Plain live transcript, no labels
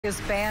Is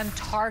band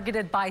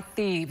targeted by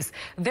thieves.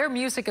 Their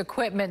music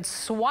equipment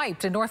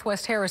swiped in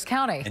Northwest Harris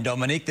County. And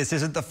Dominique, this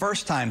isn't the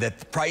first time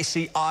that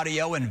pricey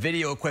audio and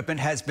video equipment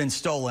has been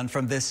stolen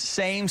from this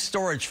same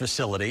storage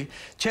facility.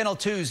 Channel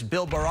 2's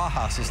Bill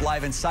Barajas is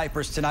live in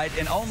Cypress tonight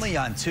and only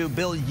on 2.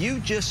 Bill, you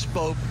just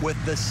spoke with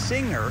the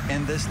singer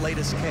in this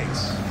latest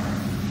case.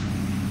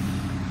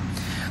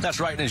 That's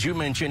right, and as you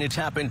mentioned, it's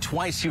happened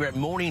twice here at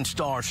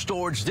Morningstar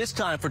Storage, this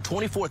time for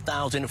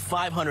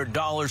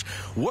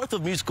 $24,500 worth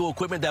of musical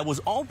equipment that was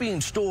all being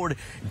stored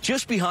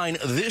just behind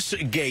this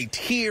gate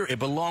here. It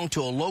belonged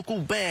to a local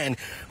band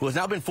who has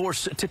now been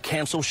forced to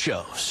cancel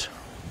shows.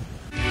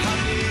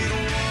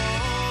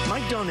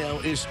 Mike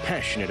Donnell is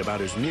passionate about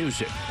his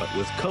music, but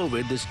with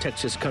COVID, this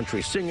Texas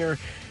country singer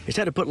has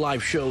had to put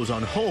live shows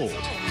on hold.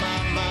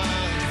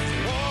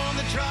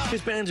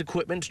 His band's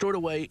equipment stored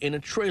away in a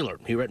trailer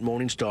here at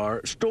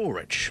Morningstar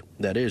Storage.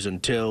 That is,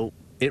 until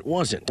it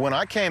wasn't. When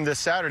I came this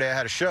Saturday, I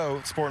had a show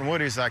at Sport and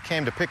Woody's. I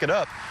came to pick it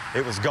up.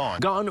 It was gone.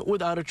 Gone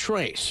without a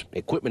trace.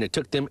 Equipment it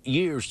took them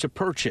years to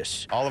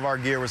purchase. All of our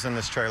gear was in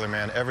this trailer,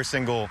 man. Every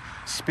single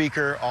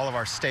speaker, all of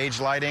our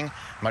stage lighting,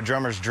 my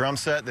drummer's drum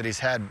set that he's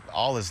had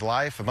all his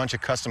life, a bunch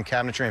of custom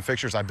cabinetry and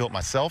fixtures I built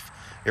myself,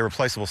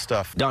 irreplaceable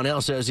stuff. Donnell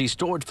says the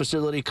storage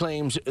facility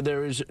claims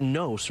there is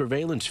no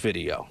surveillance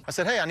video. I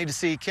said, hey, I need to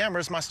see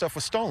cameras. My stuff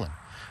was stolen.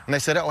 And they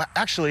said, oh,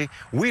 actually,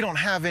 we don't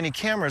have any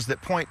cameras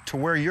that point to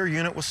where your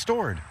unit was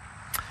stored.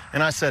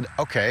 And I said,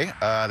 okay,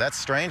 that's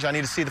strange. I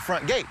need to see the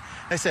front gate.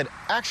 They said,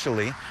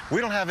 actually, we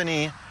don't have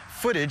any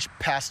footage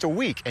past a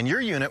week, and your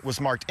unit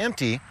was marked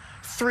empty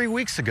 3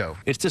 weeks ago.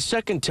 It's the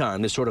second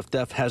time this sort of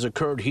theft has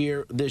occurred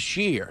here this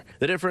year.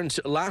 The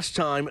difference, last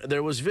time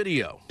there was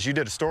video. You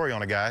did a story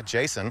on a guy,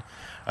 Jason,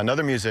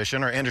 another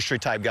musician or industry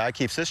type guy,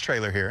 keeps his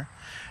trailer here,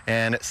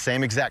 and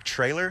same exact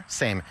trailer,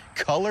 same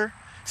color,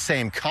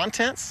 same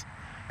contents,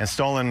 and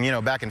stolen,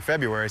 back in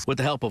February. With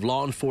the help of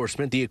law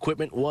enforcement, the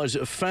equipment was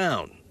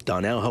found.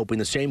 Donnell hoping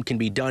the same can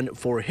be done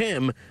for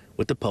him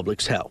with the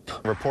public's help.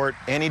 Report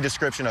any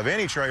description of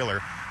any trailer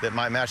that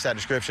might match that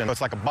description. It's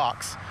like a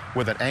box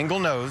with an angle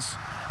nose,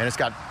 and it's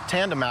got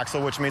tandem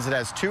axle, which means it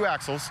has 2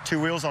 axles,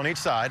 2 wheels on each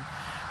side,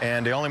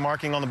 and the only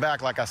marking on the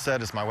back, like I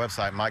said, is my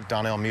website,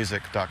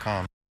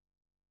 MikeDonnellMusic.com.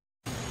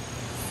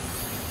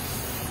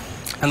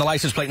 And the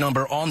license plate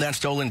number on that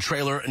stolen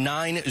trailer,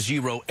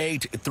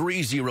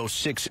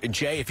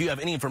 908306J. If you have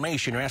any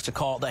information, you're asked to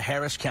call the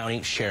Harris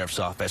County Sheriff's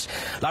Office.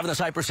 Live in the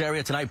Cypress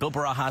area tonight, Bill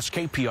Barajas,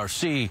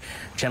 KPRC,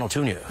 Channel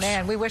 2 News.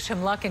 Man, we wish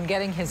him luck in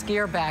getting his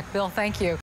gear back. Bill, thank you.